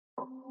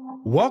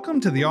Welcome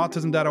to the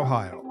Autism Dad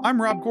Ohio.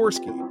 I'm Rob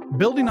Gorski.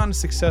 Building on the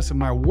success of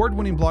my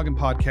award-winning blog and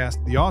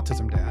podcast, The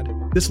Autism Dad,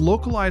 this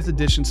localized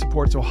edition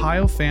supports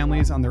Ohio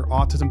families on their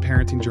autism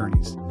parenting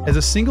journeys. As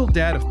a single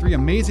dad of 3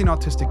 amazing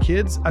autistic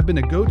kids, I've been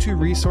a go-to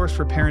resource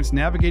for parents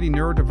navigating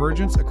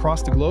neurodivergence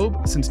across the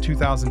globe since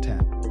 2010.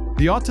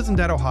 The Autism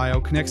Dad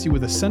Ohio connects you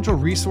with essential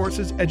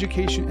resources,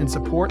 education, and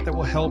support that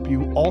will help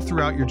you all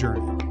throughout your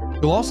journey.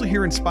 You'll also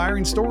hear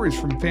inspiring stories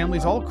from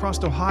families all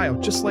across Ohio,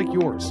 just like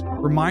yours,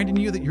 reminding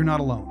you that you're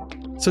not alone.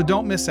 So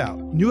don't miss out.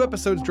 New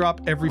episodes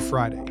drop every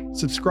Friday.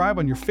 Subscribe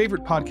on your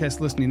favorite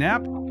podcast listening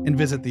app and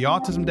visit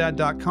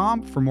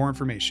theautismdad.com for more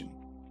information.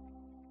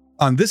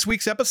 On this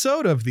week's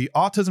episode of the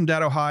Autism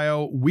Dad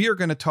Ohio, we are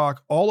going to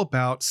talk all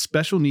about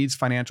special needs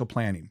financial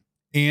planning.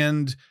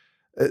 And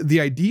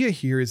the idea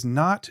here is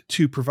not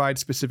to provide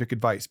specific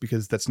advice,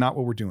 because that's not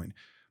what we're doing.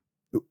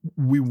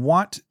 We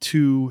want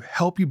to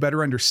help you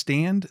better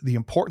understand the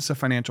importance of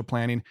financial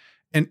planning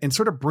and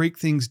sort of break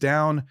things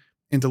down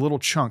into little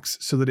chunks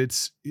so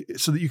that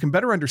you can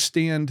better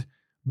understand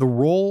the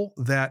role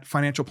that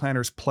financial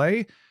planners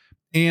play,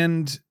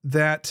 and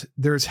that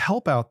there's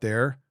help out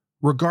there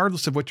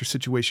regardless of what your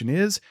situation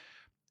is,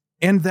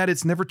 and that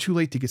it's never too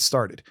late to get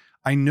started.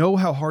 I know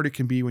how hard it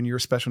can be when you're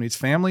a special needs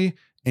family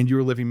and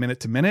you're living minute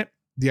to minute.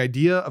 The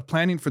idea of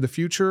planning for the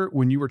future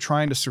when you were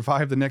trying to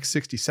survive the next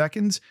 60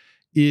 seconds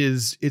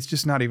it's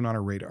just not even on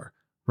our radar,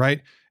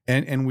 right?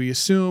 And we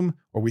assume,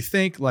 or we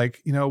think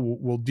like,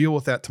 we'll deal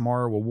with that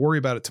tomorrow. We'll worry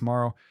about it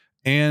tomorrow.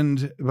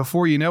 And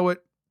before you know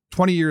it,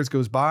 20 years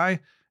goes by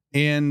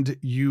and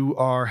you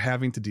are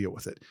having to deal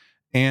with it.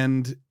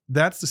 And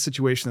that's the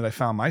situation that I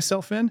found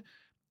myself in.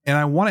 And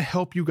I want to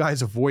help you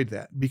guys avoid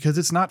that, because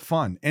it's not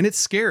fun and it's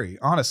scary,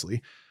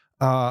 honestly.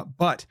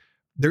 But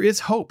there is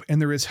hope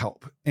and there is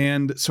help.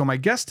 And so my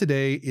guest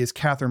today is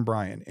Catherine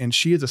Bryan, and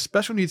she is a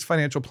special needs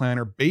financial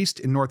planner based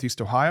in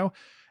Northeast Ohio.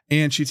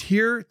 And she's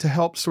here to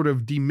help sort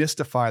of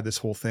demystify this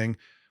whole thing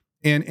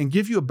and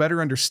give you a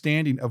better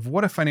understanding of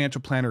what a financial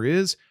planner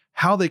is,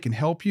 how they can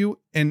help you,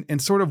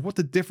 and sort of what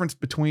the difference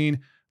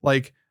between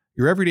like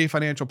your everyday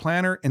financial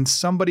planner and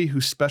somebody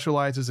who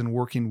specializes in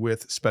working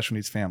with special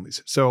needs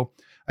families. So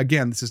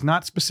again, this is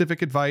not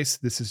specific advice.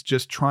 This is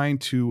just trying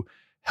to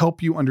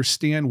help you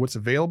understand what's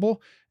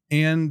available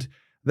and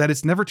that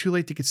it's never too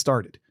late to get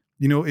started.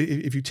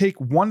 If you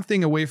take one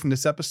thing away from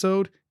this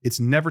episode, it's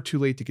never too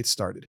late to get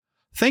started.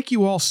 Thank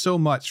you all so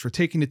much for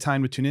taking the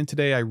time to tune in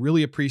today. I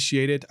really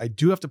appreciate it. I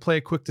do have to play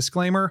a quick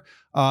disclaimer,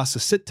 so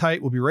sit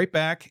tight. We'll be right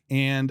back,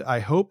 and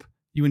I hope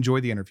you enjoy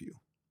the interview.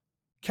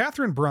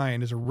 Catherine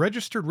Bryan is a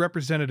registered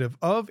representative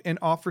of and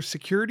offers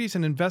securities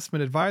and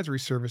investment advisory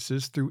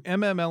services through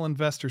MML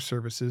Investor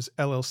Services,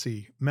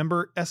 LLC,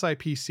 member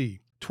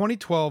SIPC.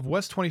 2012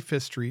 West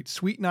 25th Street,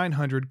 Suite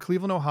 900,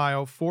 Cleveland,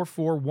 Ohio,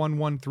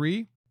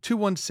 44113,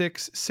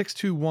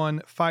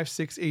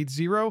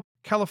 216-621-5680,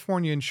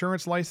 California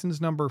insurance license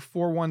number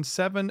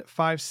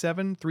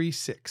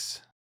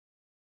 4175736.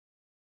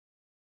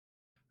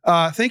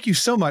 Thank you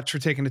so much for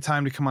taking the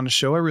time to come on the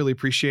show. I really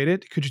appreciate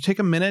it. Could you take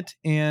a minute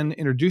and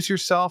introduce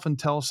yourself and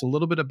tell us a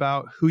little bit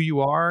about who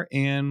you are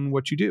and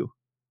what you do?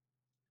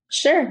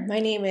 Sure. My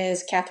name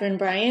is Catherine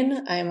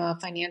Bryan. I'm a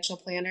financial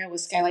planner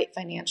with Skylight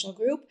Financial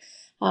Group.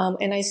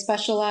 And I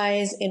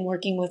specialize in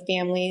working with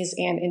families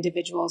and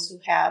individuals who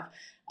have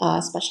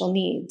special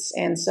needs.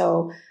 And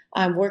so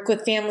I work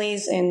with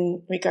families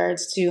in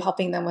regards to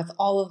helping them with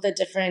all of the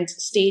different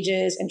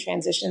stages and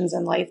transitions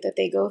in life that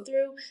they go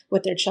through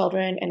with their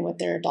children and with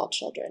their adult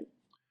children.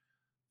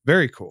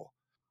 Very cool.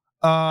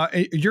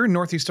 You're in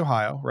Northeast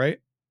Ohio, right?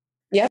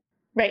 Yep.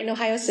 Right in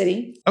Ohio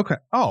City. Okay.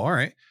 Oh, all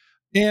right.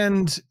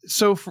 And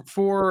so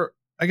for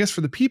I guess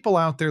for the people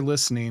out there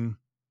listening,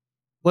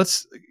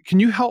 can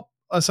you help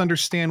us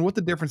understand what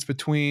the difference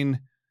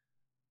between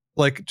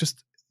like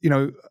just,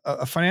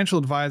 a financial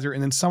advisor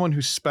and then someone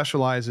who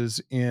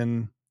specializes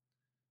in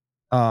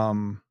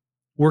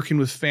working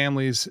with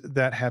families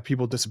that have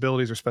people with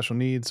disabilities or special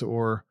needs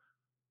or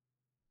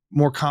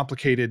more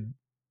complicated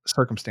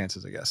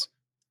circumstances, I guess?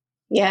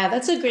 Yeah,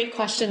 that's a great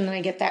question. And I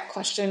get that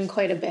question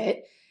quite a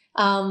bit.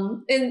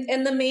 And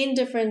the main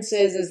difference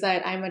is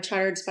that I'm a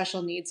chartered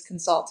special needs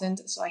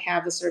consultant. So I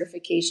have the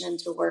certification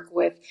to work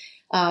with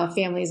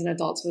families and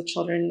adults with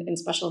children in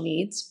special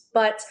needs.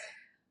 But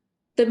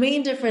the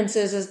main difference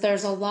is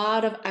there's a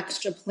lot of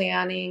extra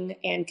planning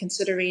and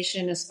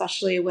consideration,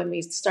 especially when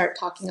we start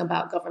talking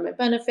about government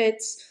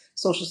benefits,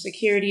 Social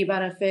Security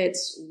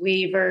benefits,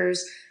 waivers,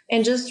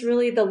 and just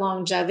really the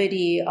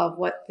longevity of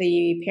what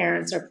the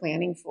parents are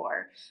planning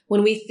for.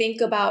 When we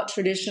think about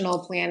traditional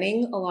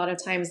planning, a lot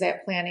of times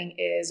that planning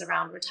is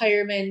around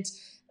retirement,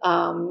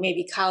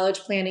 maybe college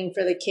planning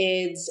for the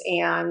kids,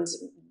 and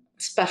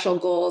special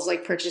goals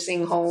like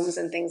purchasing homes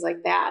and things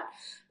like that.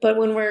 But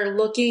when we're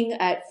looking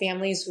at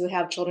families who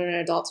have children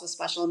and adults with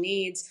special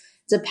needs,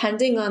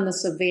 depending on the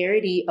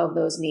severity of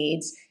those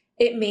needs,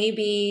 it may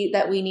be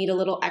that we need a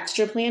little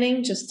extra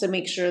planning just to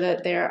make sure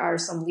that there are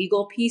some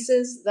legal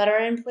pieces that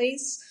are in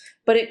place.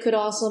 But it could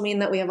also mean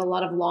that we have a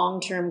lot of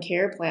long-term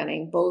care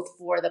planning, both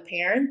for the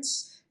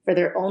parents, for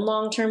their own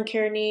long-term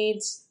care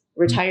needs,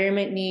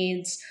 retirement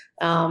needs,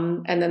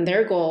 and then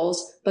their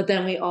goals. But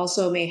then we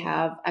also may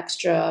have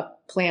extra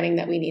planning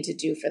that we need to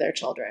do for their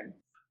children.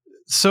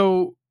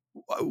 So,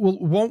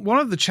 one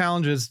of the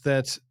challenges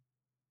that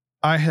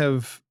I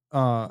have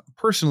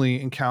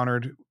personally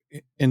encountered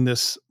in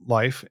this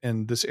life,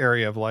 in this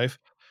area of life,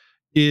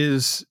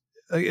 is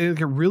it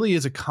really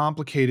is a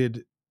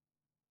complicated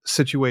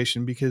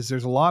situation because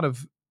there's a lot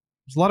of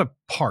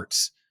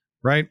parts,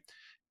 right?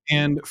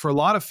 And for a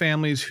lot of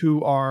families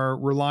who are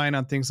relying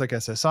on things like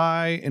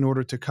SSI in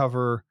order to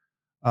cover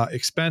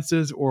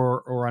expenses,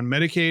 or on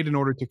Medicaid in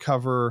order to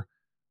cover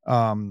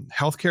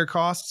healthcare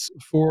costs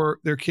for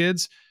their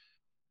kids,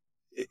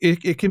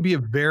 it can be a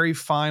very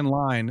fine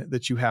line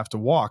that you have to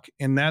walk,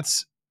 and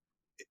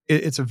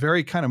it's a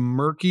very kind of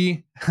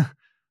murky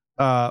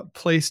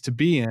place to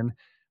be in.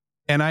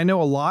 And I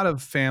know a lot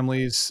of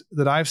families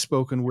that I've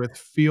spoken with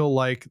feel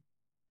like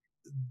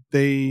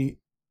they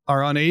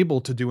are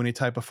unable to do any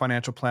type of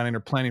financial planning or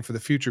planning for the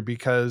future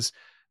because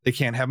they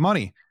can't have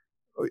money.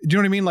 Do you know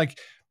what I mean? Like,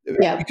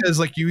 Yeah. because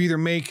like you either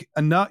make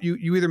enough, you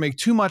either make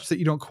too much that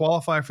you don't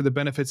qualify for the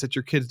benefits that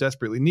your kids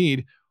desperately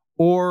need,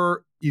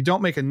 or you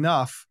don't make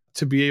enough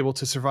to be able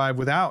to survive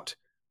without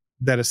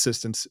that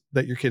assistance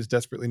that your kids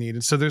desperately need.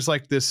 And so there's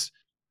like this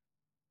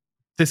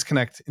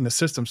disconnect in the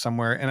system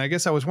somewhere. And I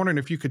guess I was wondering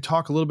if you could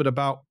talk a little bit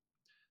about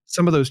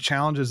some of those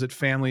challenges that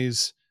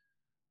families,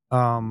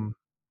 um,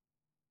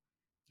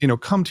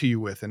 come to you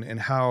with, and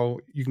how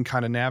you can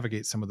kind of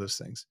navigate some of those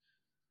things.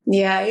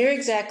 Yeah, you're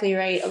exactly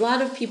right. A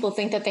lot of people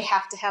think that they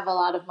have to have a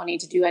lot of money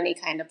to do any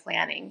kind of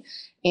planning.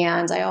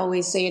 And I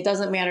always say it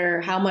doesn't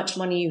matter how much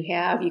money you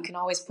have, you can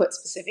always put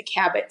specific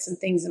habits and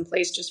things in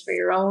place just for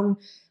your own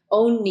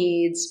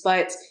needs.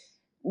 But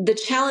the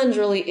challenge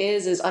really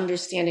is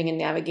understanding and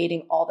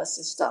navigating all the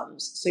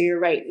systems. So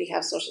you're right. We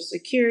have Social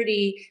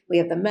Security, we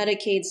have the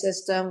Medicaid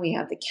system, we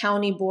have the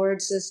county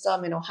board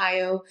system in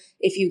Ohio.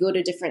 If you go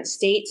to different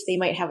states, they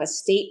might have a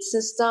state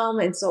system.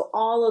 And so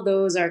all of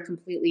those are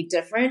completely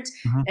different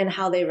in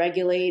how they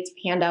regulate,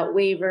 hand out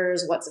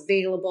waivers, what's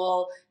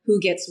available, who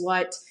gets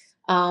what.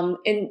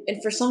 And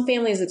for some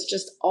families, it's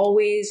just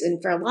always, and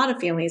for a lot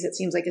of families, it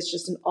seems like it's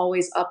just an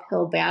always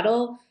uphill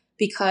battle,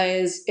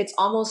 because it's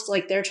almost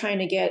like they're trying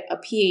to get a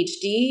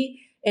PhD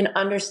in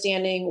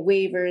understanding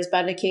waivers,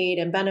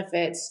 Medicaid, and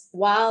benefits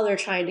while they're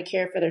trying to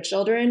care for their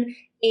children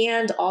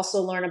and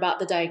also learn about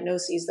the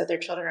diagnoses that their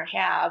children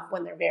have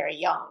when they're very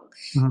young.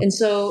 Mhm. And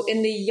so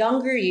in the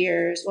younger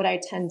years, what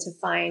I tend to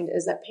find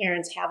is that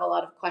parents have a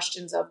lot of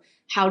questions of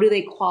how do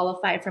they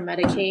qualify for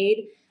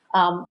Medicaid?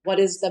 What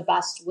is the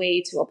best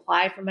way to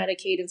apply for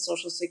Medicaid and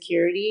Social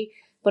Security?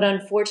 But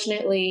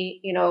unfortunately,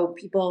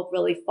 people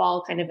really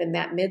fall kind of in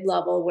that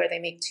mid-level where they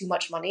make too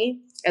much money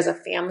as a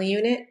family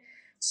unit.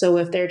 So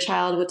if their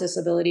child with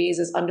disabilities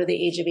is under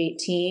the age of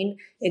 18,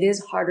 it is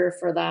harder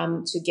for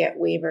them to get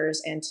waivers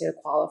and to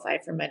qualify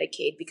for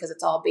Medicaid because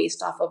it's all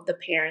based off of the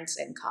parent's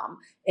income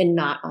and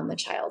not on the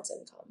child's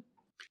income.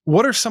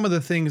 What are some of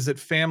the things that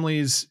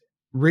families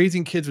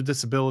raising kids with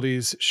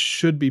disabilities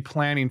should be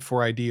planning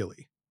for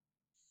ideally?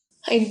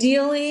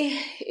 Ideally,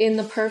 in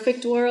the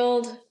perfect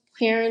world,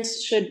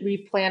 parents should be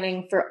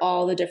planning for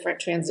all the different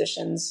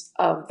transitions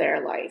of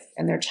their life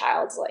and their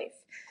child's life.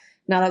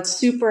 Now, that's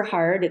super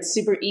hard. It's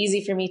super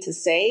easy for me to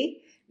say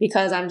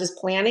because I'm just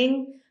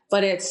planning,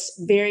 but it's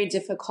very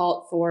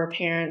difficult for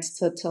parents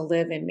to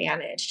live and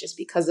manage just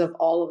because of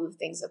all of the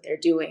things that they're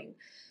doing.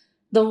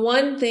 The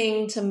one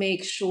thing to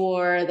make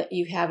sure that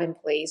you have in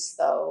place,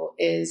 though,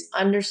 is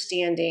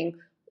understanding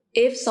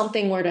if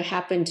something were to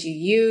happen to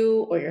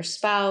you or your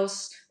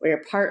spouse or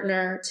your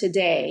partner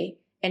today,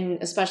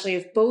 and especially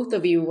if both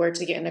of you were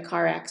to get in a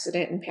car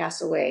accident and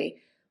pass away,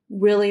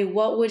 really,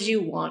 what would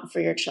you want for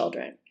your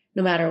children?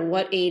 No matter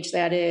what age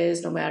that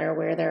is, no matter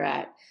where they're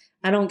at.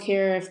 I don't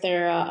care if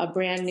they're a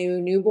brand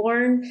new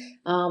newborn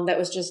that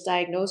was just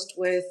diagnosed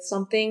with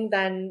something,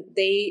 then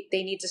they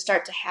need to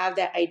start to have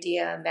that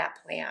idea and that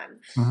plan.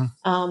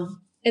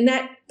 And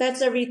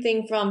that's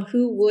everything from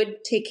who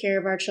would take care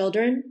of our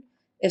children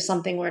if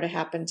something were to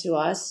happen to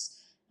us.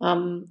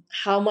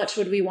 How much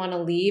would we want to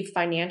leave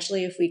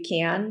financially, if we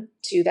can,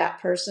 to that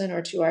person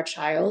or to our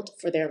child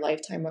for their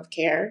lifetime of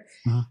care?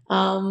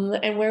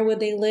 And where would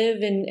they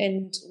live,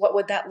 and what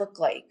would that look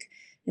like?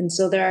 And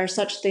so there are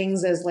such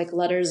things as like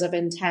letters of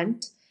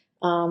intent,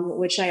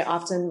 which I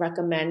often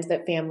recommend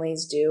that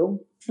families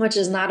do, which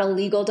is not a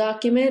legal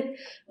document,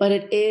 but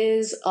it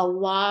is a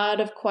lot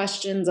of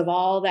questions of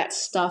all that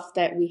stuff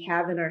that we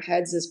have in our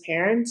heads as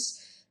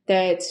parents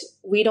that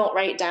we don't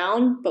write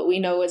down, but we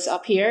know it's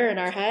up here in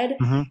our head.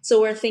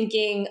 So we're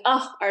thinking,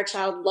 oh, our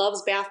child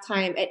loves bath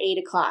time at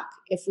 8:00.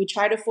 If we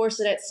try to force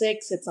it at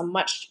 6, it's a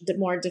much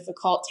more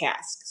difficult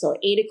task. So at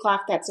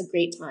 8:00, that's a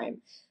great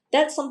time.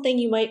 That's something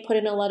you might put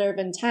in a letter of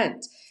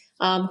intent.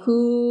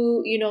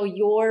 Who,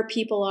 your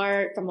people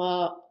are from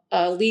a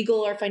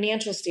legal or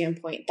financial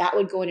standpoint, that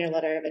would go in your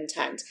letter of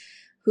intent.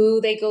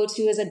 Who they go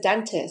to as a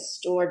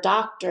dentist or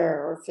doctor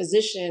or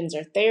physicians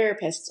or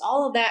therapists,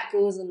 all of that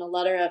goes in the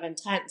letter of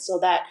intent, so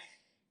that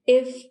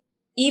if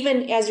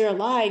even as you're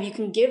alive, you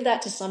can give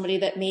that to somebody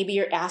that maybe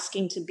you're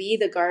asking to be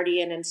the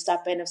guardian and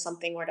step in if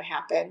something were to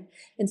happen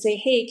and say,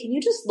 hey, can you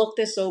just look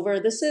this over?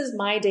 This is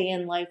my day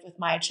in life with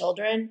my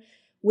children.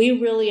 We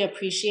really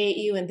appreciate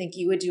you and think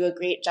you would do a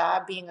great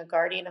job being a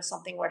guardian if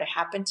something were to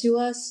happen to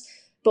us.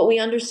 But we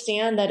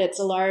understand that it's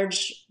a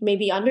large,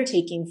 maybe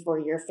undertaking for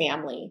your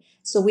family.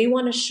 So we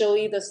want to show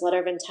you this letter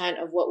of intent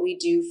of what we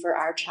do for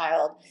our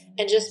child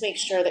and just make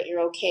sure that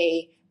you're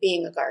okay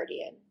being a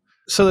guardian.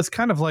 So that's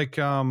kind of like,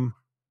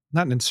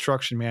 not an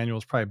instruction manual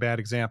is probably a bad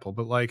example,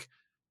 but like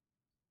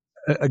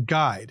a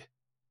guide.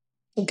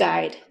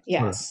 Guide,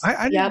 yes.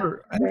 I Yep, very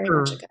much a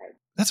never, guide.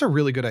 that's a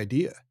really good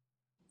idea.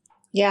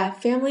 Yeah,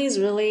 families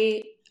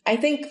really, I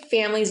think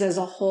families as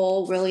a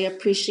whole really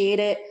appreciate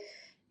it.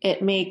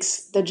 It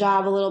makes the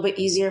job a little bit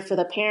easier for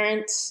the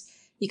parents.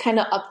 You kind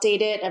of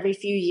update it every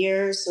few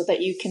years so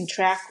that you can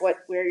track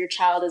where your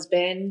child has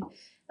been.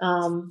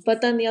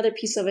 But then the other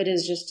piece of it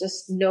is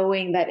just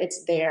knowing that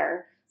it's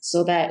there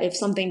so that if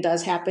something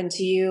does happen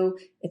to you,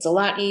 it's a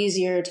lot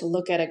easier to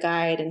look at a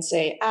guide and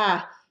say,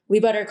 we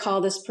better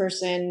call this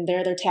person,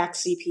 they're their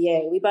tax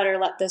CPA. We better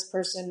let this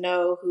person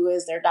know who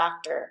is their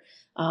doctor.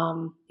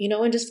 And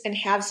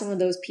have some of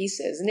those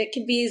pieces. And it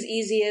could be as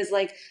easy as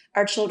like,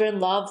 our children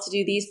love to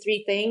do these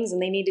 3 things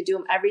and they need to do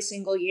them every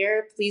single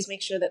year. Please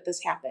make sure that this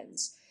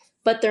happens.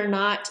 But they're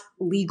not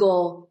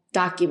legal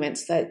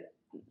documents that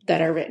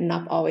are written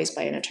up always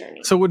by an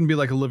attorney. So it wouldn't be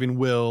like a living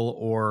will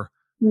or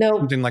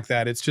something like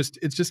that. It's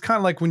just kind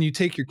of like when you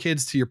take your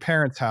kids to your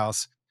parents'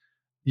 house,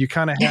 you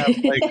kind of have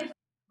like,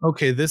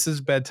 okay, this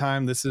is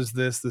bedtime. This is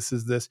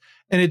this.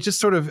 And it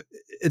sort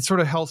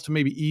of helps to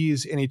maybe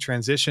ease any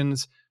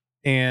transitions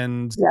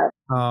and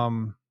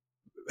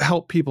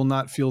help people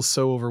not feel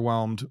so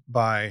overwhelmed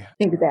by.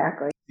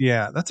 Exactly.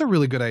 Yeah, that's a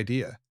really good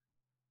idea.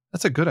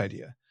 That's a good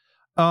idea.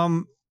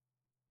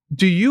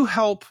 Do you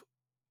help?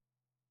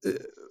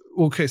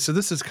 Okay, so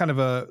this is kind of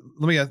a,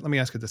 let me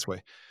ask it this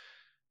way.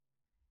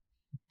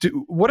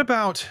 What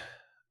about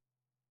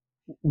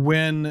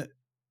when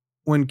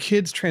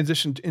kids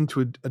transition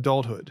into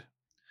adulthood?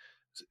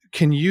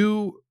 Can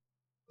you,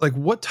 like,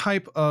 what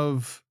type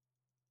of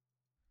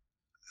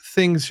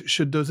things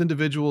should those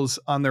individuals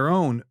on their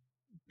own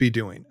be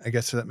doing? I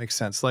guess that makes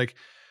sense. Like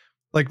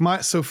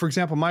so for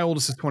example, my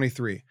oldest is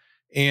 23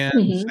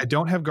 and I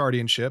don't have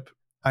guardianship.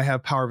 I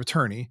have power of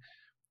attorney,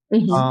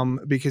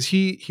 because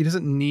he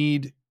doesn't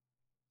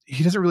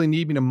really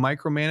need me to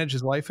micromanage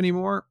his life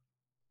anymore.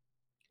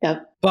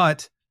 Yep.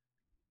 But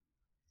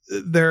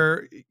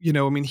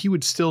he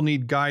would still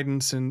need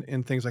guidance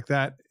and things like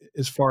that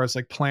as far as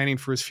like planning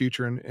for his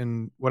future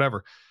and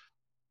whatever.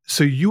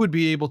 So you would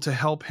be able to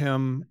help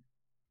him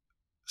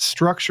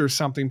structure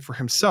something for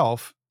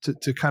himself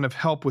to kind of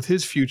help with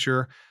his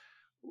future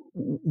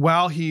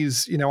while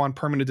he's, on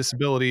permanent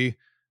disability,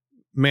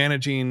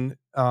 managing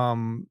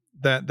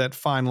that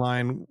fine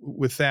line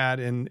with that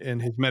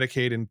and his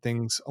Medicaid and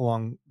things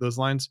along those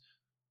lines.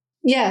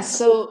 Yes.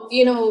 So,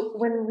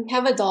 when we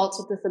have adults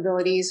with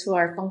disabilities who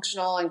are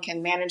functional and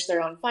can manage their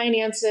own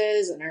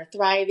finances and are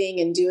thriving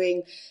and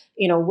doing,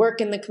 work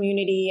in the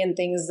community and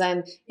things,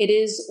 then it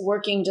is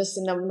working just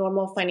in a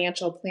normal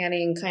financial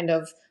planning kind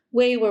of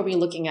way where we're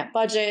looking at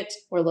budget,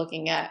 we're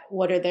looking at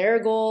what are their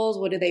goals,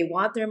 what do they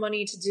want their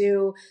money to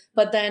do,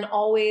 but then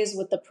always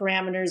with the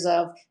parameters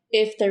of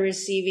if they're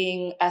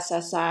receiving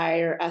SSI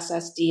or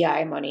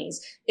SSDI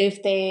monies,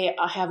 if they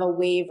have a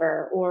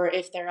waiver or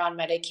if they're on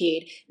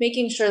Medicaid,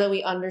 making sure that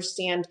we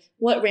understand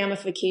what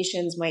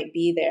ramifications might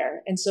be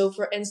there. And so,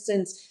 for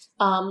instance,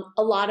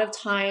 a lot of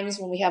times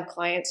when we have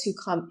clients who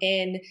come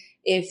in,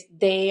 if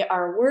they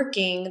are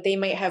working, they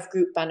might have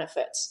group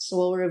benefits. So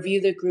we'll review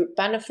the group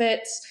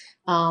benefits.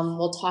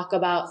 We'll talk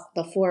about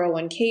the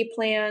 401k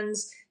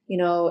plans,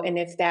 and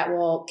if that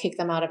will kick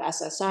them out of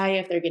SSI,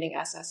 if they're getting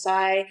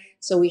SSI.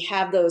 So we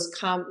have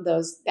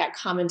that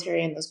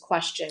commentary and those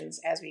questions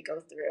as we go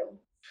through.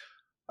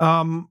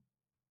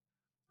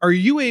 Are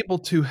you able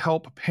to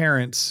help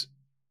parents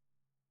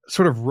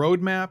sort of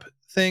roadmap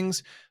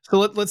things? So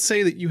let's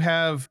say that you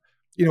have,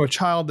 a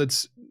child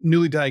that's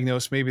newly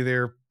diagnosed, maybe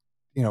they're,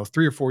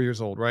 3 or 4 years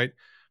old, right?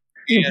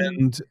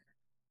 And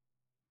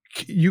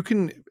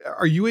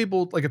are you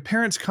able, like, if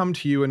parents come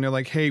to you and they're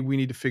like, hey, we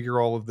need to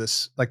figure all of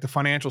this, like the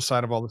financial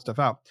side of all this stuff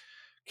out.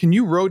 Can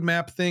you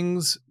roadmap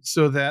things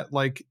so that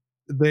like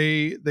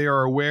they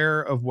are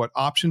aware of what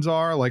options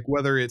are, like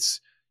whether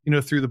it's,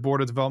 through the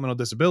Board of Developmental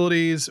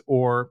Disabilities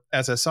or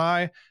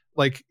SSI,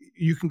 like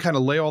you can kind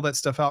of lay all that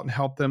stuff out and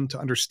help them to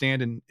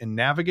understand and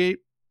navigate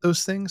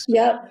those things?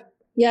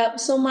 Yep.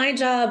 So my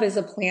job as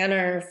a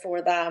planner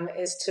for them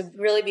is to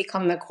really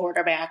become the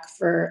quarterback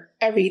for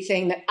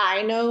everything that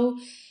I know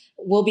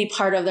will be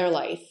part of their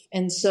life.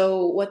 And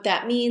so what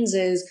that means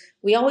is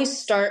we always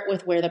start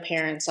with where the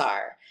parents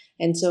are.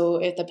 And so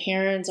if the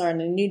parents are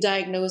in a new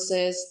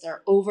diagnosis,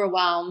 they're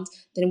overwhelmed,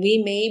 then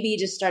we may be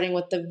just starting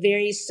with the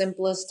very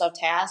simplest of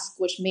tasks,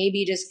 which may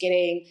be just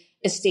getting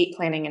estate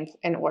planning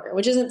in order,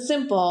 which isn't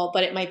simple,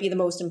 but it might be the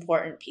most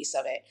important piece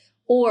of it,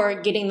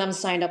 or getting them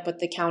signed up with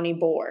the county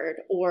board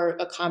or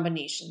a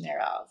combination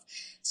thereof.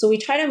 So we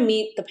try to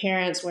meet the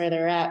parents where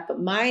they're at, but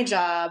my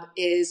job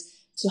is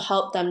to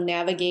help them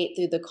navigate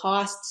through the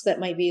costs that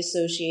might be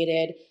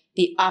associated,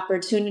 the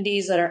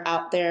opportunities that are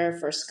out there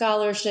for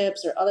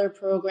scholarships or other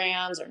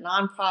programs or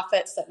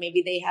nonprofits that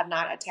maybe they have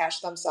not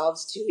attached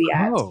themselves to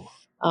yet.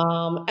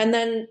 Oh, And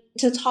then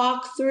to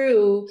talk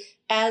through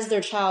as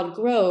their child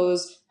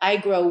grows, I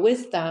grow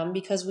with them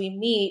because we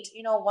meet,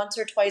 once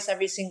or twice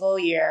every single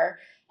year.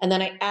 And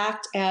then I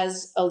act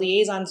as a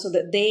liaison so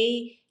that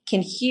they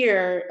can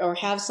hear or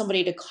have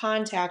somebody to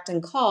contact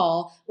and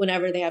call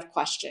whenever they have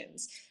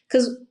questions.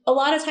 Because a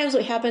lot of times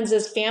what happens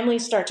is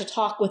families start to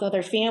talk with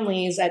other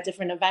families at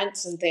different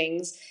events and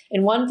things.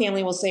 And one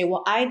family will say,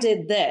 well, I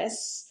did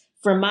this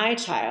for my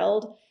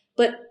child,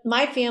 but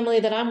my family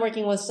that I'm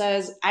working with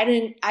says, I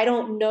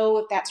don't know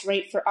if that's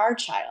right for our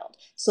child.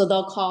 So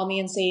they'll call me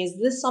and say, is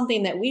this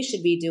something that we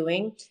should be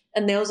doing?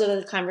 And those are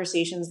the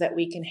conversations that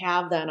we can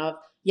have then of,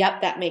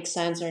 yep, that makes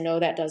sense, or no,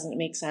 that doesn't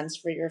make sense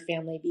for your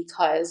family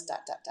because ...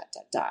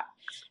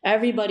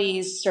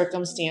 Everybody's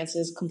circumstance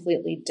is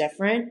completely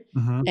different.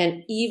 mm-hmm.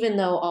 And even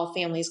though all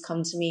families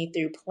come to me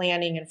through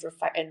planning and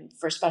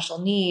for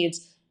special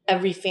needs,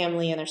 every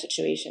family and their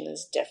situation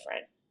is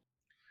different.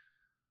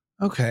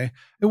 Okay.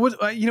 And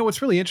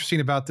what's really interesting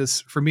about this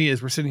for me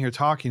as we're sitting here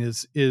talking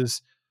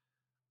is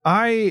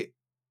I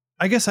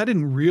guess I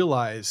didn't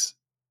realize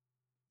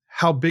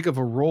how big of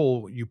a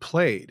role you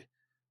played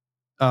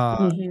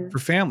Mm-hmm. for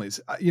families.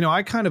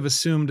 I kind of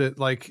assumed that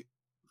like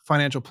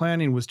financial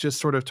planning was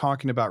just sort of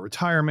talking about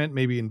retirement,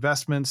 maybe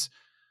investments,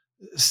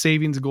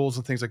 savings goals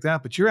and things like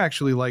that, but you're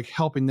actually like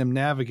helping them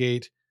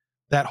navigate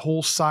that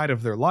whole side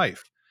of their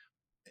life,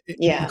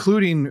 Yeah.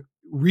 including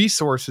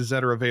resources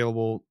that are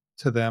available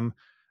to them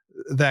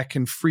that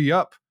can free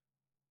up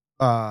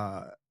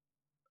uh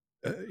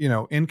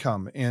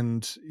income.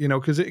 And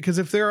because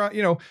if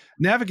they're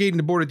navigating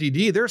the board of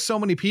DD, there's so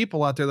many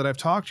people out there that I've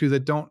talked to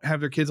that don't have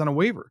their kids on a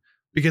waiver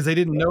because they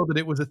didn't know that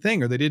it was a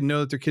thing, or they didn't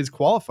know that their kids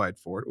qualified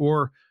for it.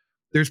 Or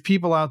there's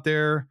people out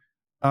there,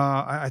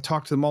 I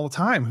talk to them all the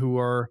time who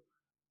are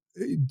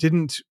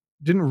didn't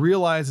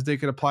realize that they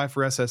could apply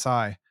for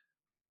SSI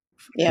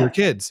for their Yeah.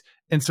 kids,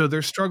 and so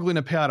they're struggling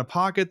to pay out of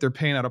pocket. They're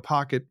paying out of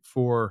pocket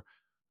for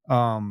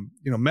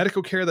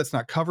medical care that's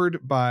not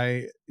covered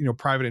by,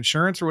 private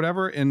insurance or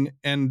whatever. And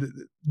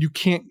you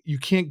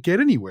can't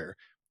get anywhere.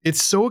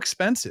 It's so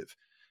expensive.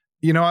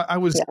 Yeah. I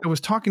was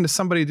talking to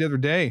somebody the other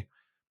day,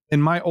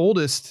 and my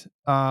oldest,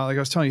 like I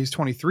was telling you, he's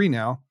 23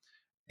 now.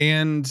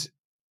 And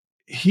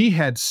he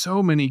had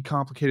so many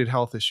complicated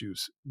health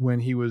issues when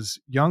he was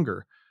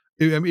younger.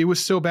 It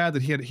was so bad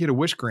that he had a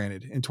wish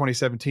granted in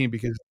 2017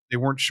 because they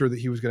weren't sure that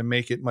he was going to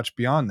make it much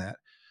beyond that.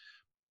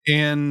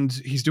 And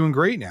he's doing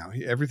great now.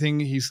 Everything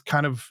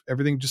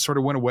just sort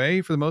of went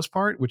away for the most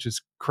part, which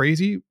is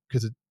crazy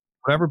because it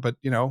whatever, but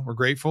we're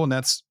grateful, and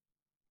that's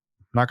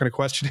I'm not going to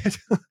question it.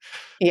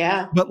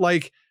 Yeah. But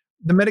like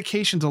the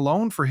medications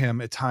alone for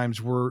him at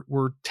times were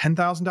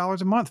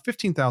 $10,000 a month,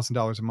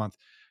 $15,000 a month.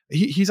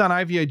 He's on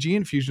IVIG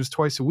infusions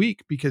twice a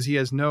week because he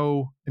has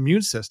no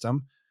immune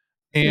system,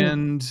 Mm.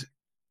 and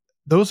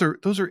those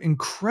are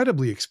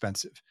incredibly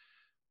expensive.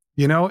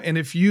 And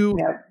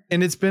Yeah.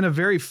 and it's been a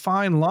very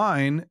fine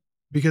line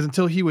because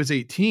until he was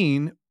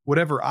 18,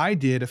 whatever I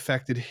did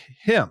affected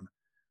him,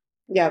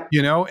 Yeah.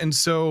 and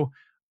so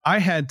I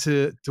had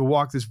to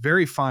walk this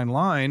very fine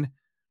line,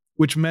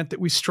 which meant that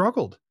we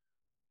struggled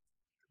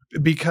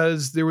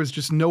because there was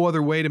just no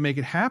other way to make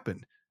it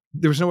happen.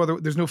 There's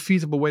no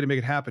feasible way to make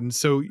it happen.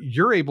 So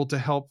you're able to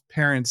help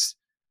parents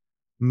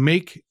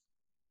make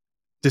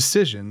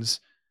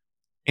decisions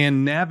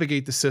and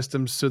navigate the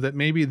system so that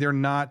maybe they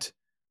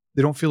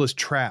don't feel as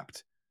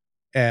trapped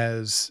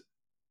as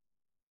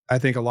I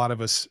think a lot of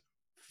us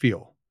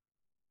feel.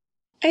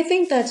 I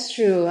think that's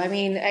true. I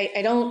mean,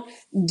 I don't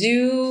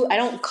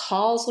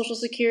call Social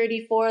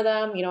Security for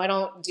them. I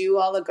don't do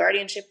all the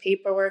guardianship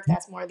paperwork.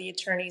 That's more the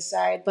attorney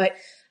side, but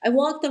I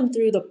walk them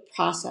through the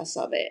process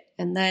of it.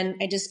 And then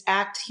I just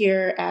act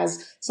here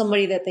as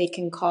somebody that they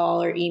can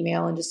call or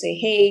email and just say,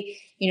 hey,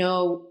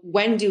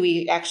 when do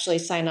we actually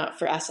sign up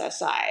for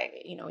SSI?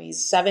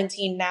 He's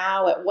 17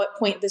 now. At what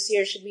point this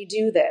year should we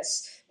do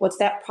this? What's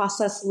that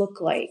process look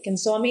like? And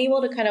so I'm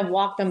able to kind of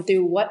walk them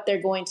through what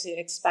they're going to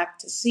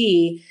expect to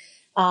see,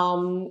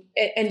 and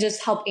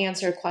just help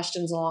answer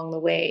questions along the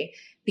way.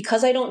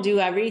 Because I don't do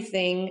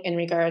everything in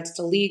regards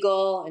to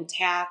legal and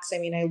tax. I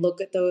mean, I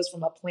look at those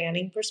from a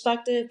planning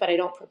perspective, but I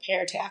don't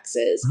prepare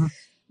taxes. Mhm.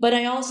 But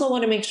I also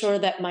want to make sure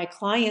that my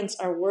clients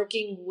are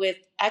working with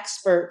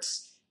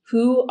experts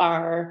who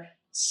are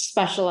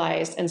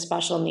specialized in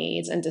special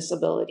needs and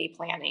disability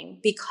planning,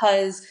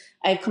 because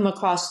I've come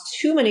across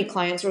too many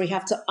clients where we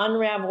have to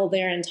unravel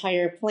their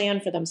entire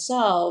plan for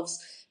themselves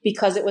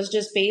because it was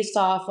just based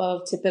off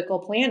of typical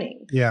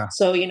planning. Yeah.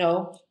 So,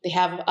 they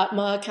have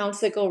UTMA accounts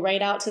that go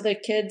right out to the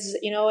kids,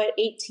 at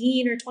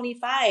 18 or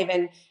 25.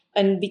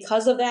 And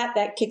because of that,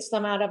 that kicks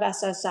them out of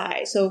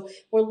SSI. So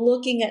we're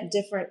looking at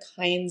different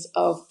kinds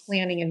of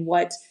planning and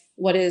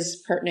what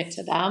is pertinent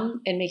to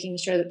them, and making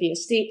sure that the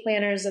estate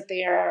planners that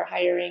they are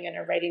hiring and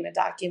are writing the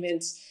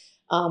documents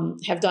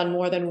have done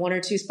more than one or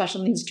two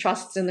special needs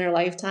trusts in their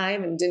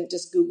lifetime and didn't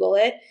just Google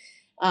it.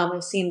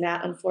 I've seen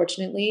that,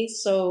 unfortunately.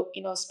 So,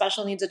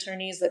 special needs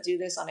attorneys that do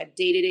this on a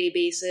day-to-day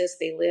basis,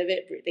 they live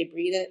it, they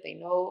breathe it, they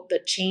know the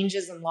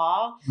changes in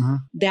law. Mhm.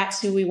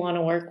 That's who we want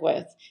to work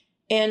with.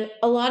 And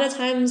a lot of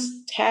times,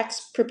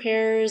 tax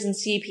preparers and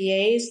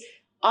CPAs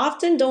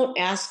often don't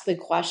ask the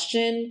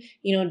question,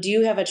 do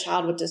you have a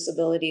child with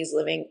disabilities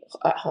living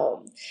at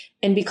home?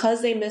 And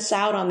because they miss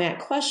out on that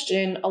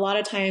question, a lot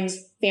of times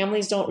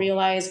families don't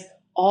realize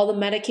all the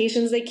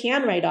medications they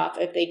can write off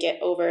if they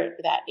get over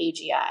that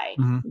AGI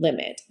Mhm.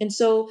 limit. And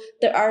so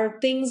there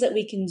are things that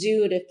we can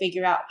do to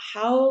figure out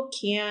how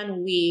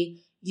can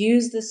we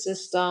use the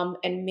system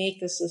and make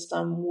the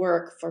system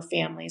work for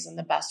families in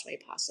the best way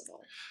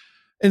possible.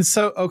 And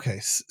so, okay,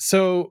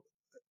 so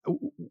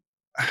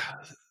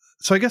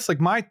I guess like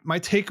my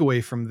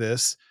takeaway from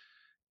this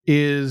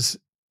is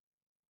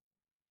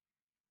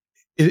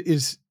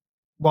is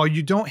while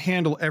you don't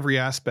handle every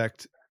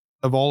aspect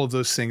of all of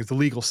those things, the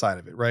legal side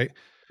of it, right?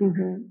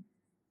 Mm-hmm.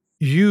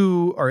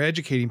 You are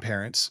educating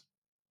parents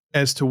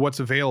as to what's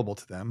available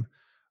to them,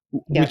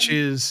 which Yep.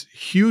 is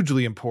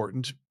hugely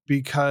important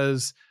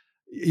because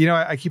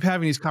I keep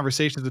having these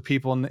conversations with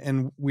people,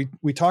 and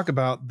we talk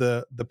about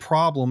the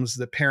problems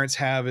that parents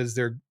have as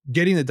they're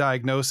getting the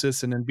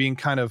diagnosis and then being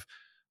kind of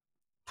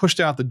pushed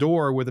out the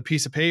door with a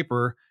piece of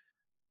paper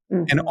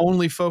and Mm-hmm.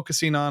 only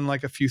focusing on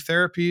like a few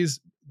therapies.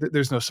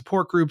 There's no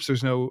support groups,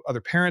 there's no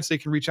other parents they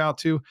can reach out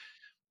to,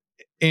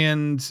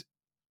 and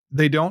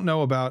they don't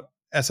know about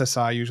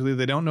SSI. Usually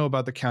they don't know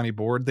about the county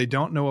board, they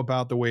don't know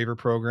about the waiver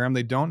program,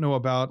 they don't know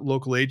about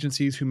local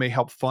agencies who may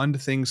help fund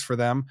things for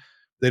them,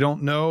 they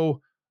don't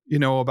know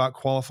about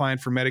qualifying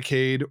for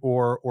Medicaid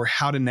or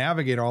how to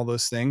navigate all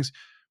those things.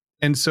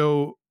 And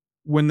so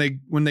when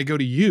they go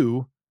to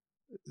you,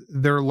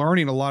 they're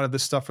learning a lot of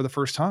this stuff for the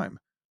first time.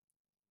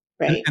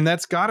 and, Right. and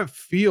that's got to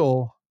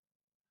feel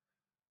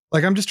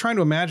like, I'm just trying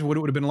to imagine what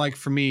it would have been like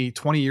for me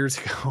 20 years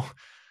ago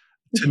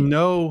to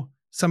know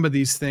some of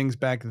these things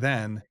back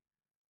then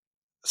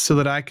so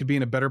that I could be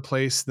in a better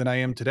place than I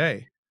am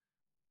today.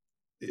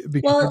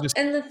 Because I Well, just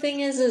and the thing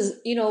is,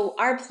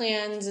 our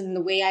plans and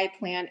the way I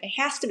plan, it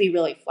has to be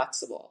really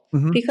flexible.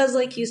 Mhm. Because,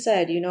 like you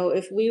said,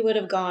 if we would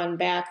have gone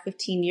back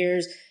 15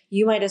 years,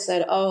 you might have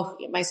said, oh,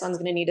 my son's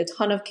going to need a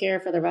ton of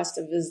care for the rest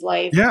of his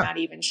life. We're Yeah. not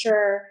even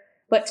sure.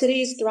 But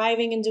today's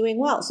thriving and doing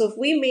well. So if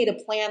we made a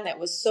plan that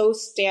was so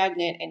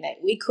stagnant and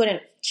that we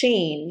couldn't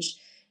change,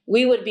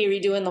 we would be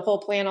redoing the whole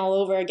plan all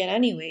over again,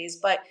 anyways.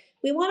 But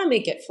we want to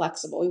make it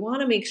flexible. We want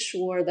to make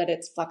sure that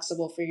it's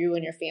flexible for you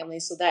and your family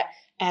so that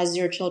as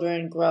your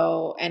children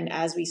grow and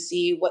as we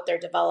see what they're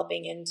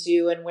developing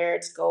into and where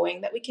it's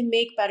going, that we can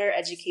make better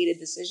educated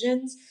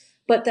decisions,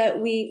 but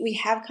that we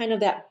have kind of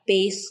that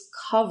base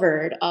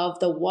covered of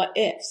the what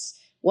ifs.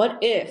 What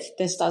if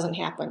this doesn't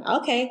happen?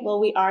 Okay,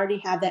 well, we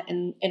already have that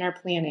in our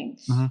planning.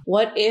 Mhm.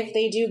 What if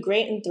they do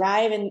great and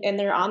thrive and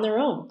they're on their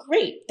own?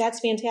 Great.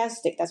 That's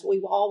fantastic. That's what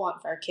we all want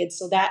for our kids.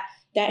 So that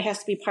has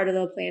to be part of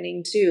the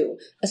planning too,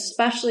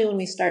 especially when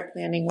we start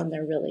planning when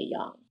they're really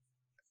young.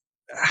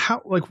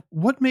 How like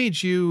what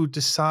made you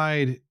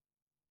decide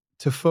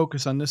to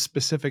focus on this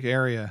specific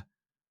area?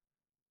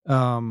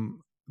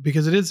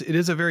 Because it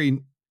is a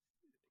very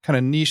kind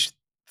of niche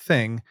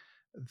thing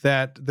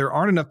that there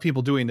aren't enough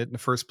people doing it in the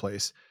first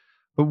place.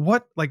 But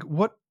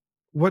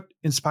what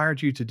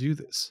inspired you to do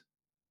this?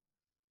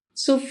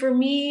 So for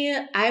me,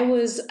 I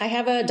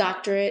have a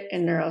doctorate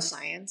in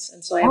neuroscience,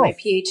 and so I have Oh, my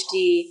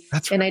PhD,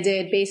 that's and right. I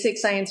did basic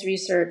science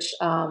research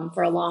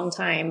for a long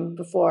time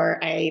before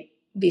I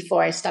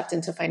stepped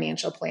into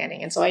financial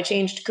planning, and so I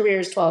changed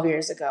careers 12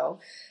 years ago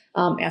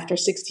after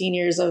 16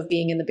 years of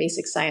being in the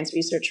basic science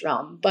research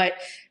realm. But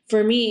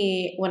for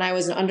me, when I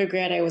was an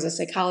undergrad, I was a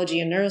psychology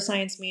and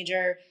neuroscience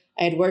major.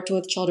 I had worked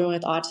with children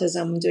with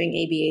autism, doing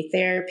ABA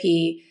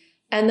therapy.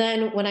 And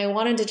then when I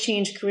wanted to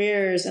change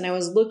careers and I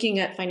was looking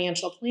at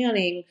financial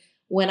planning,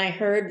 when I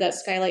heard that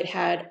Skylight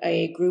had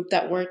a group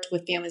that worked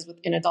with families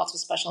and adults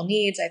with special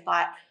needs, I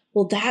thought,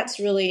 well, that's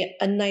really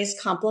a nice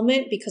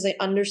compliment because I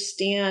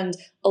understand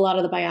a lot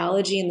of the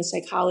biology and the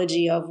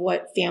psychology of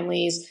what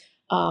families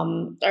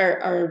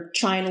are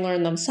trying to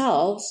learn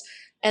themselves.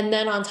 And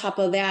then on top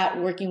of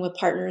that, working with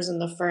partners in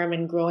the firm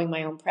and growing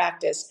my own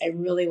practice, I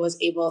really was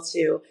able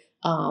to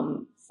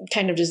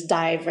kind of just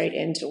dive right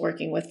into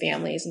working with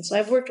families. And so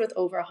I've worked with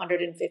over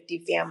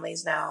 150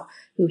 families now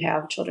who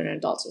have children and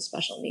adults with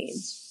special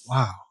needs.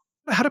 Wow.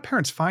 How do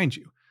parents find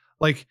you?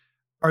 Like,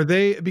 are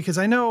they because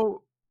I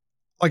know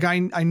like I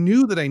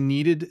knew that I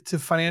needed to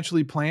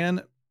financially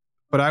plan,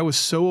 but I was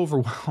so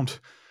overwhelmed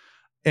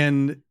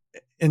and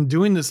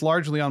doing this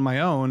largely on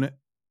my own,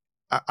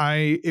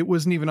 it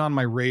wasn't even on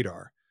my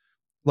radar.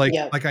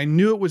 Yep. Like I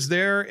knew it was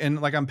there and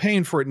like I'm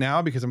paying for it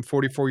now because I'm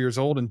 44 years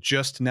old and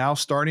just now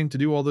starting to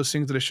do all those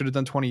things that I should have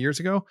done 20 years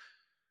ago.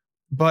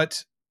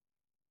 But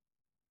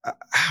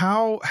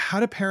how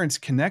do parents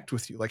connect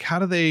with you? Like how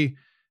do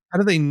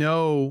they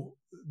know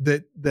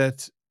that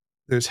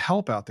there's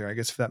help out there? I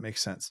guess if that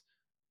makes sense.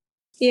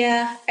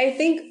 Yeah, I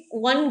think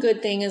one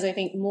good thing is I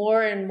think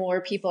more and more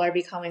people are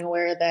becoming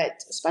aware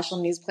that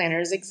special needs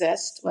planners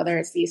exist, whether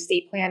it's the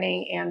estate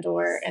planning and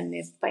or and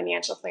the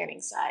financial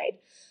planning side.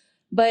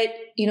 But,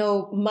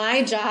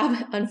 my job,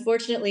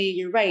 unfortunately,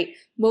 you're right.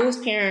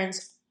 Most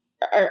parents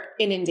are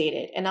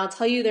inundated. And I'll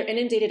tell you, they're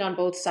inundated on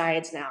both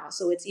sides now.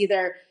 So it's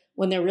either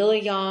when they're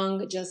really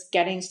young, just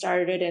getting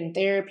started in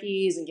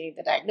therapies and getting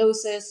the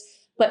diagnosis.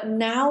 But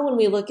now when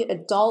we look at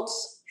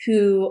adults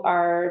who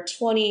are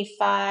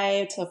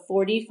 25 to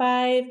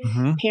 45,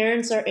 Mm-hmm.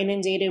 parents are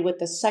inundated with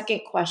the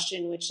second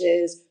question, which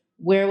is,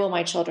 where will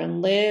my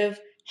children live?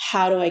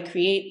 How do I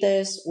create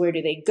this? Where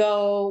do they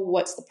go?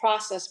 What's the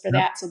process for Yep.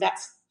 that? So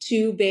that's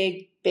two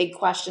big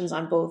questions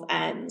on both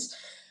ends.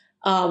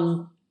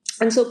 Um,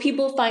 and so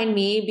people find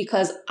me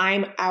because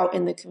I'm out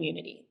in the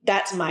community.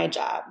 That's my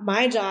job.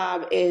 My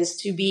job is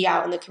to be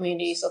out in the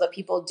community so that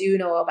people do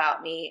know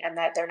about me and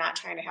that they're not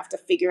trying to have to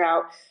figure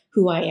out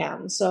who I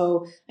am.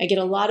 So I get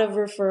a lot of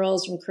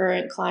referrals from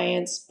current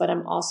clients, but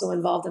I'm also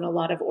involved in a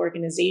lot of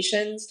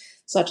organizations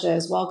such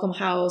as Welcome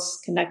House,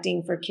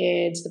 Connecting for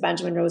Kids, the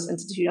Benjamin Rose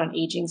Institute on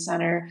Aging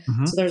Center.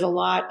 Mm-hmm. So there's a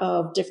lot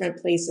of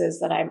different places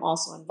that I'm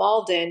also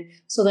involved in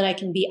so that I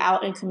can be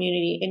out in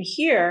community and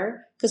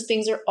hear, because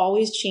things are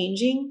always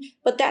changing.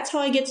 But that's how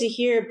I get to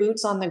hear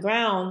boots on the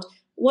ground,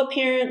 what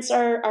parents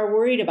are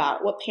worried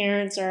about, what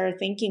parents are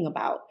thinking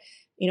about.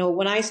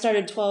 When I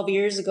started 12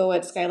 years ago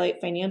at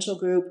Skylight Financial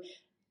Group,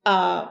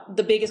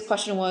 the biggest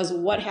question was,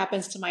 what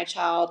happens to my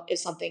child if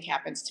something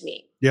happens to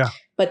me? Yeah.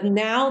 But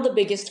now the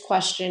biggest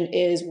question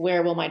is,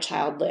 where will my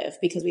child live?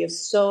 Because we have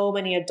so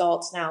many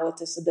adults now with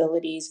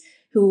disabilities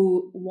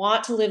who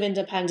want to live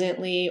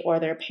independently, or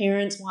their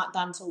parents want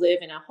them to live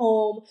in a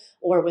home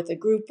or with a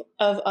group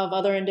of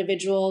other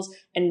individuals,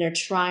 and they're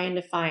trying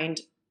to find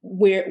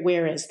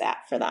where is that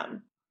for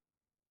them.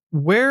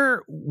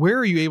 Where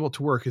are you able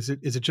to work? Is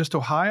it just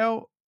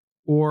Ohio?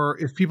 Or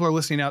if people are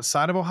listening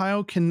outside of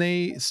Ohio, can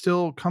they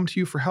still come to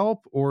you for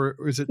help, or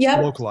is it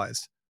Yep.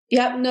 localized?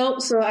 Yep. No.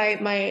 So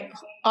my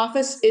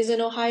office is in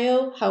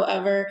Ohio.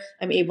 However,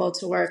 I'm able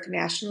to work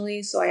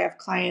nationally. So I have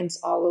clients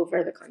all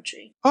over the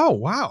country. Oh,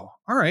 wow.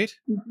 All right.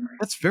 Mhm.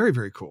 That's very,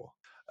 very cool.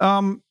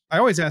 I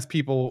always ask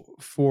people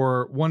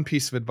for one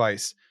piece of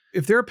advice.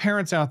 If there are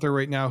parents out there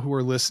right now who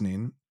are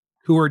listening,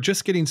 who are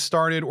just getting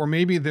started, or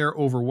maybe they're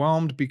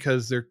overwhelmed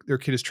because their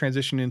kid is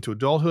transitioning into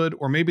adulthood,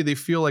 or maybe they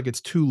feel like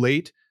it's too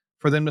late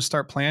for them to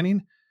start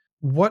planning,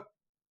 what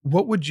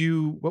what would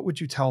you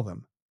tell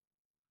them?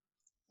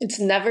 It's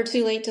never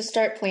too late to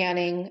start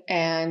planning,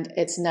 and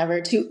it's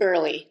never too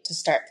early to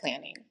start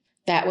planning.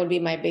 That would be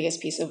my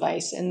biggest piece of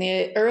advice. And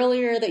the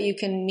earlier that you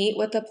can meet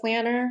with a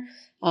planner,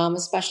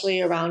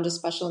 especially around the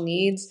special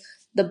needs,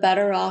 the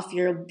better off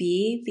you'll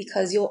be,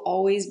 because you'll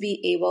always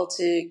be able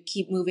to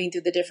keep moving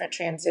through the different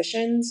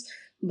transitions,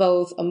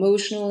 both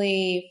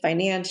emotionally,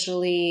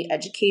 financially,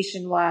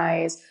 education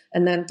wise,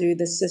 and then through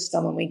the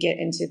system when we get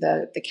into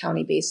the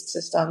county based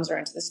systems or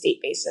into the state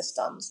based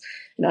systems,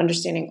 and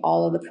understanding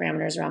all of the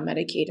parameters around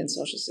Medicaid and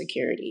Social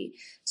Security.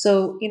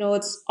 So,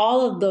 it's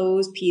all of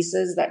those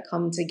pieces that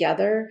come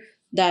together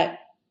that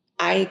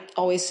I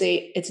always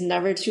say it's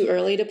never too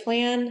early to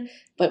plan,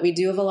 but we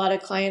do have a lot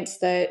of clients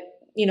that,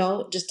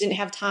 just didn't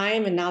have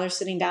time and now they're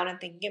sitting down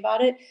and thinking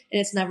about it, and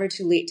it's never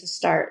too late to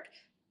start.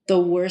 The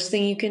worst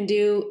thing you can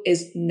do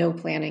is no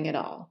planning at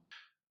all.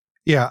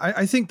 Yeah,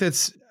 I think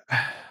that's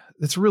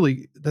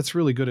really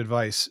good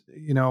advice.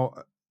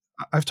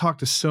 I've talked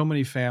to so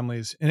many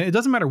families, and it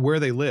doesn't matter where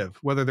they live,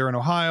 whether they're in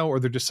Ohio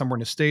or they're just somewhere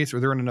in the States or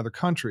they're in another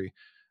country.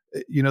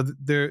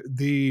 They're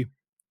the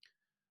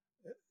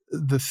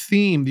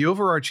theme, the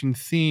overarching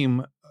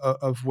theme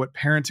of what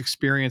parents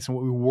experience and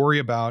what we worry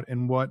about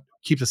and what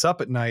keeps us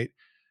up at night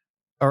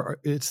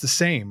it's the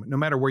same no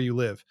matter where you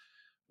live.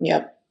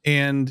 Yep.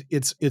 And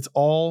it's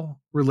all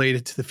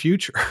related to the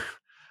future.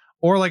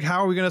 Or like,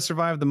 how are we going to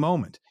survive the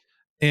moment?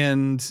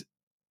 And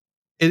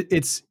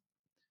it's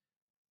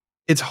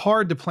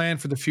hard to plan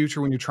for the future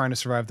when you're trying to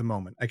survive the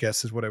moment, I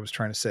guess is what I was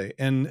trying to say.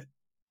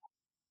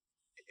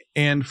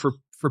 And for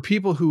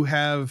people who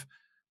have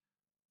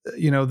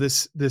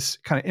this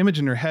kind of image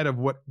in their head of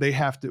what they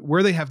have to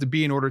where they have to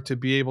be in order to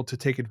be able to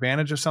take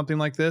advantage of something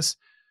like this,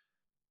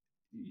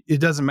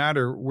 it doesn't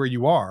matter where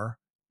you are,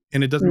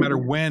 and it doesn't matter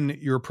Mhm. when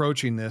you're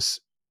approaching this.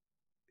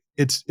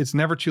 It's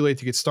never too late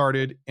to get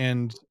started,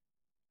 and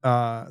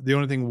the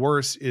only thing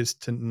worse is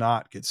to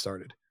not get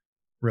started,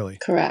 really.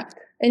 Correct.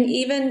 And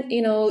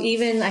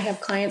even I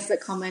have clients that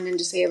come in and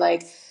just say,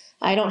 like,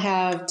 I don't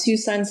have 2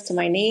 cents to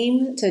my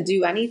name to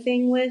do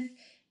anything with.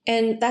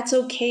 And that's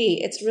okay.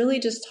 It's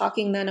really just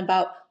talking then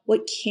about,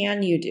 what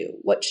can you do?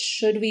 What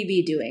should we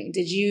be doing?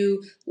 Did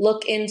you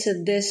look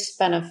into this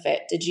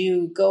benefit? Did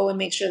you go and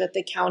make sure that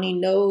the county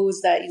knows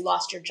that you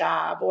lost your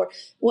job, or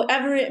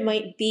whatever it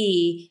might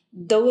be?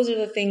 Those are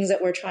the things that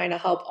we're trying to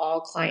help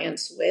all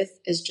clients with,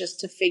 is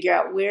just to figure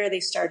out, where are they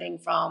starting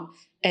from,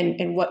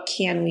 and what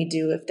can we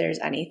do if there's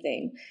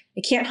anything.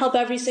 I can't help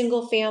every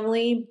single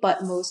family,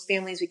 but most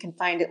families we can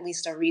find at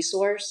least a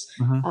resource.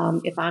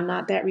 Mhm. If I'm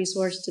not that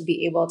resource, to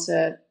be able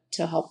to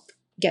help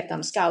get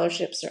them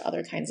scholarships or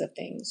other kinds of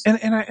things. And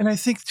I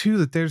think too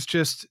that there's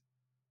just,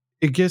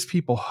 it gives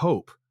people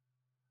hope,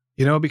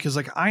 because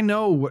like I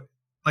know what,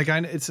 like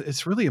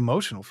it's really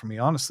emotional for me,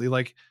 honestly.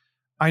 Like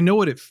I know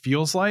what it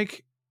feels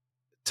like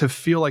to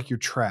feel like you're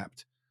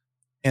trapped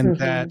and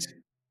that Mm-hmm.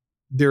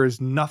 there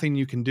is nothing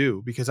you can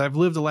do, because I've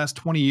lived the last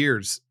 20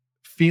 years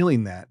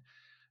feeling that.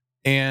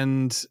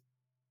 And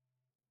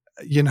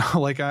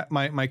like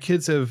my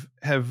kids I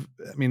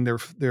mean,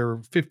 they're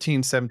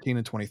 15, 17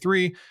 and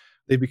 23.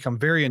 They've become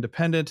very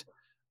independent.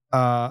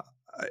 Uh,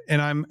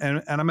 and I'm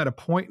at a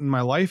point in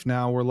my life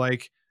now where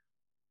like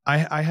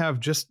I have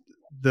just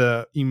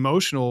the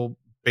emotional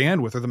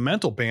bandwidth or the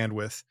mental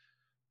bandwidth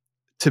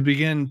to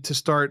begin to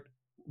start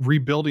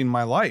rebuilding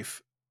my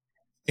life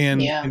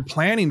Yeah. and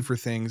planning for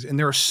things. And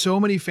there are so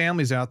many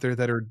families out there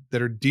that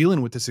are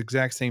dealing with this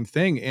exact same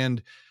thing.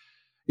 And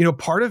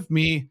part of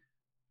me,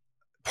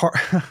 part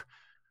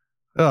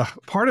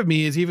part of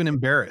me is even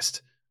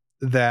embarrassed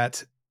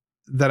that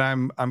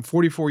I'm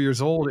 44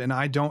 years old and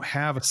I don't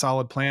have a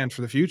solid plan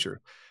for the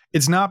future.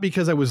 It's not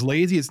because I was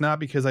lazy. It's not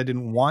because I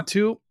didn't want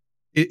to.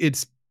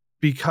 It's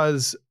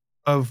because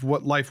of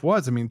what life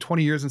was. I mean,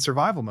 20 years in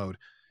survival mode,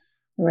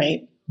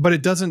 Right. but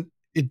it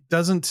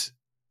doesn't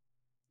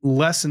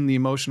lessen the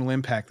emotional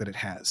impact that it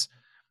has.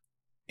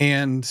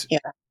 And Yeah.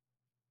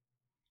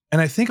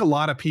 and I think a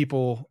lot of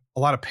people, a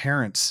lot of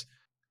parents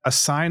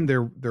assign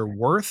their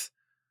worth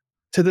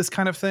to this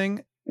kind of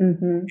thing,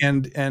 Mm-hmm.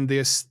 and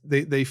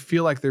they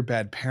feel like they're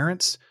bad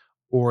parents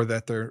or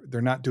that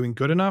they're not doing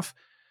good enough.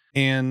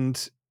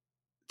 And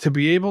to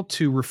be able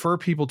to refer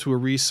people to a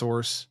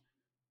resource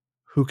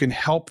who can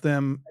help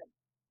them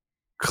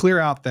clear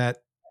out that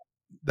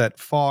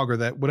fog or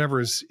that whatever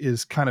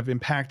is kind of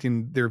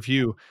impacting their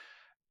view,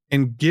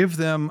 and give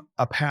them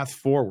a path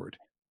forward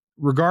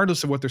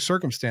regardless of what their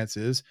circumstance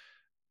is,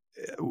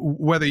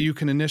 whether you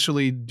can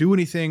initially do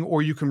anything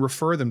or you can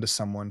refer them to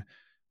someone,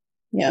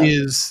 Yeah.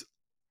 is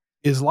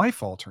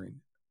life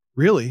altering,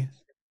 really.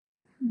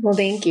 Well,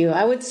 thank you.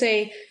 I would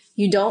say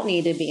you don't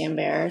need to be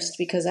embarrassed,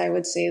 because I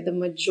would say the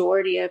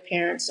majority of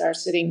parents are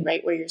sitting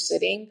right where you're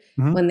sitting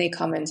Mhm. when they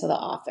come into the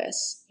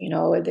office.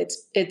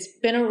 It's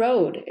been a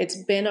road. It's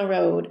been a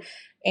road,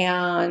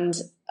 and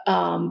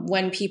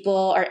when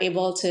people are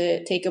able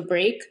to take a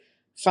break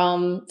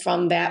from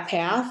that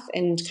path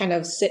and kind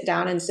of sit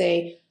down and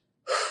say,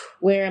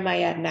 where am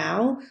I at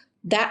now?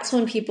 That's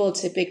when people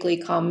typically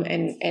come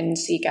and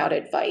seek out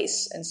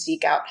advice and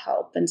seek out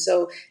help. And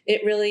so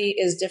it really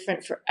is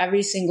different for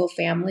every single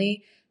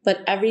family, but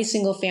every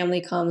single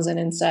family comes in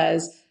and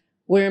says,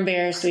 we're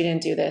embarrassed we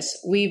didn't do this.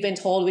 We've been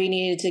told we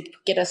needed to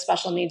get a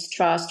special needs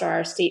trust or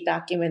our state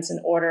documents in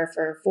order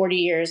for 40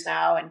 years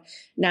now. And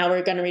now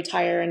we're going to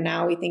retire. And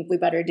now we think we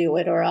better do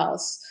it or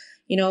else.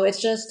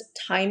 It's just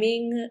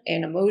timing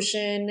and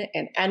emotion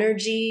and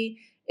energy.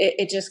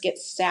 It just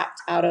gets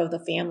sapped out of the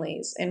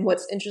families. And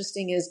what's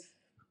interesting is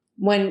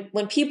when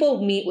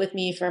people meet with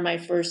me for my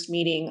first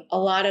meeting, a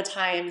lot of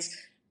times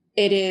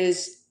it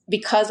is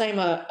because I'm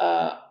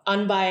a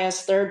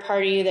unbiased third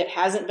party that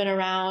hasn't been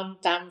around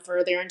them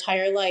for their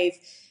entire life.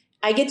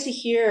 I get to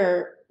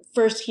hear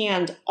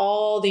firsthand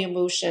all the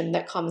emotion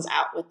that comes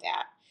out with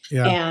that,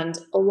 Yeah. and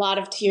a lot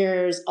of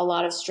tears, a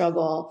lot of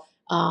struggle,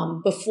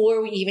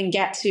 before we even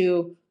get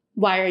to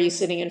why are you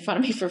sitting in front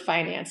of me for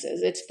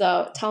finances. It's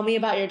the tell me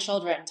about your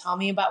children, tell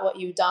me about what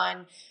you've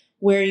done,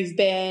 where you've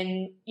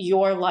been,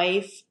 your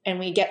life, and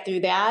we get through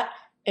that.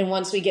 And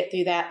once we get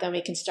through that, then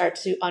we can start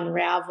to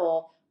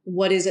unravel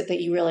what is it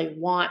that you really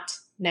want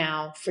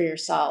now for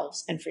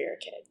yourselves and for your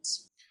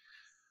kids.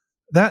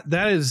 That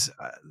is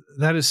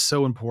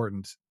so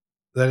important.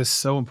 That is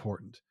so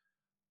important.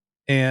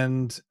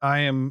 And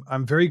I'm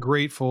very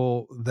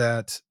grateful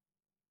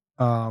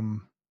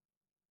um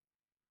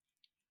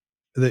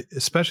that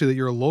especially that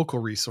you're a local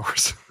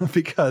resource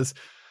because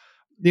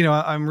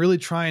I'm really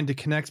trying to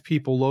connect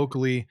people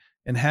locally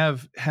and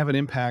have an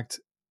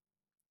impact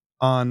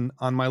on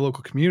my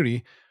local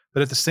community.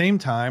 But at the same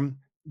time,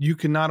 you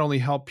can not only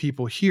help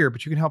people here,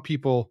 but you can help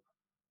people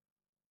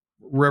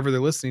wherever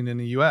they're listening in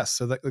the US.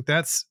 So like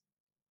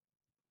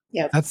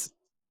Yep. that's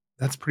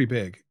that's pretty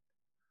big.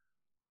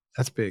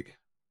 That's big.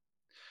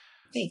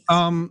 Thanks.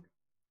 Um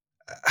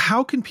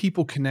how can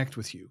people connect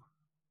with you?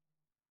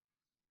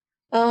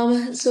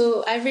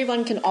 So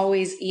everyone can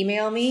always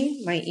email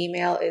me. My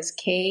email is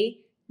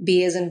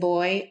B as in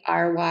boy,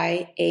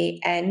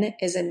 RYAN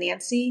as in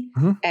Nancy,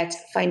 Mhm. at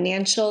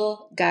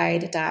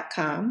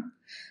financialguide.com.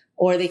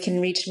 Or they can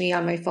reach me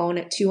on my phone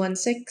at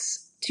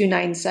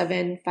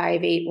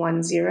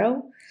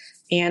 216-297-5810.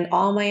 And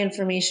all my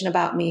information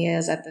about me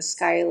is at the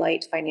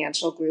Skylight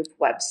Financial Group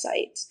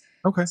website.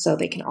 Okay. So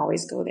they can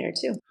always go there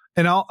too.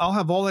 And I'll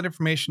have all that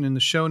information in the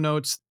show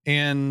notes.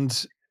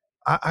 And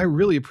I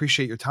really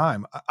appreciate your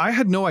time. I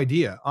had no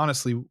idea,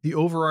 honestly, the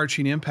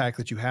overarching impact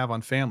that you have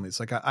on families.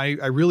 Like I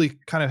really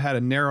kind of had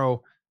a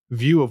narrow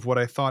view of what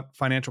I thought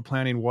financial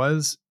planning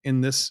was in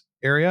this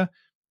area.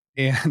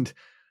 And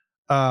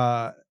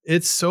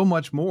it's so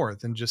much more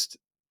than just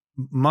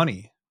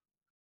money.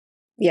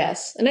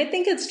 Yes. And I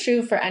think it's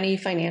true for any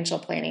financial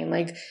planning.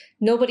 Like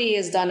nobody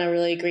has done a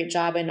really great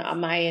job in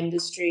my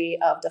industry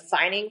of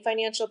defining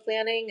financial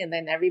planning. And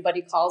then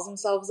everybody calls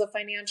themselves a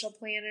financial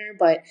planner.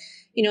 But,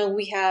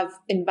 we have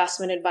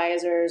investment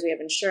advisors, we have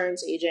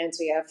insurance agents,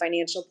 we have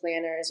financial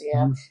planners, we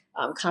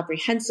have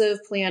comprehensive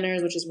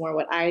planners, which is more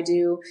what I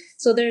do.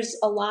 So there's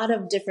a lot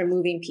of different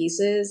moving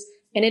pieces.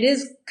 And it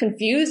is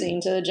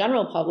confusing to the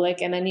general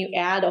public. And then you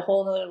add a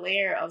whole other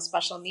layer of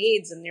special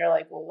needs and you're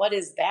like, well, what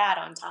is that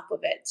on top of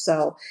it?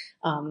 So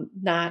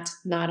not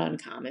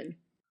uncommon.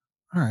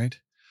 All right.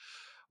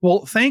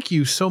 Well, thank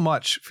you so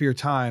much for your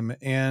time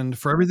and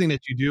for everything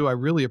that you do. I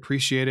really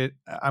appreciate it.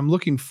 I'm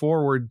looking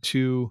forward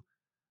to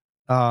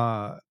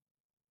uh,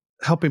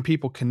 helping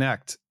people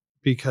connect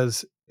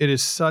because it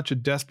is such a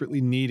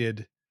desperately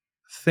needed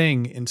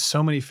thing in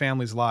so many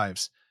families'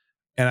 lives.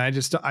 And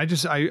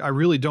I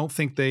really don't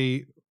think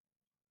they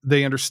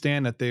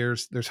understand that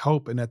there's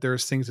hope and that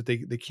there's things that they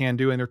can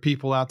do. And there are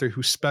people out there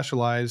who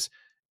specialize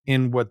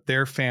in what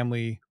their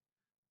family's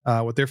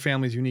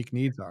unique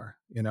needs are,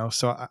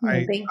 So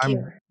Well, thank I'm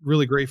you.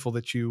 really grateful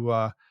that you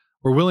were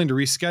willing to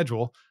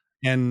reschedule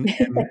and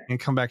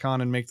come back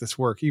on and make this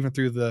work, even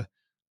through the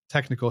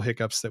technical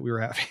hiccups that we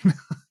were having.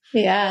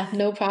 Yeah,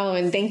 no problem.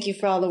 And thank you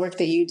for all the work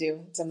that you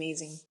do. It's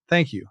amazing.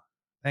 Thank you.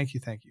 Thank you.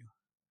 Thank you.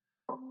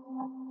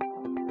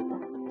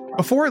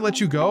 Before I let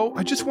you go,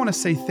 I just want to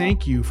say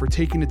thank you for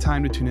taking the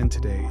time to tune in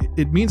today.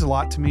 It means a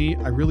lot to me.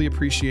 I really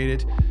appreciate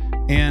it.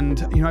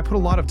 And, I put a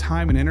lot of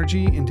time and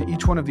energy into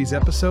each one of these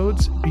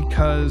episodes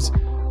because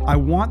I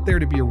want there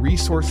to be a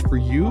resource for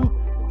you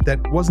that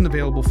wasn't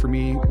available for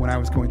me when I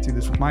was going through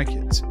this with my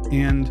kids.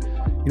 And,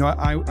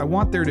 I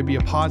want there to be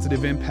a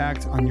positive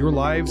impact on your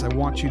lives. I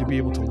want you to be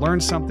able to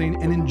learn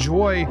something and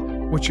enjoy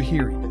what you're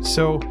hearing.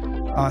 So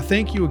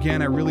thank you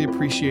again. I really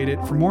appreciate it.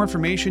 For more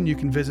information, you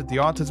can visit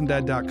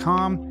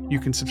theautismdad.com. You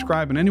can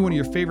subscribe on any one of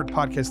your favorite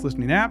podcast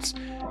listening apps.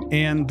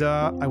 And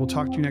I will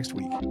talk to you next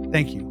week.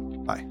 Thank you.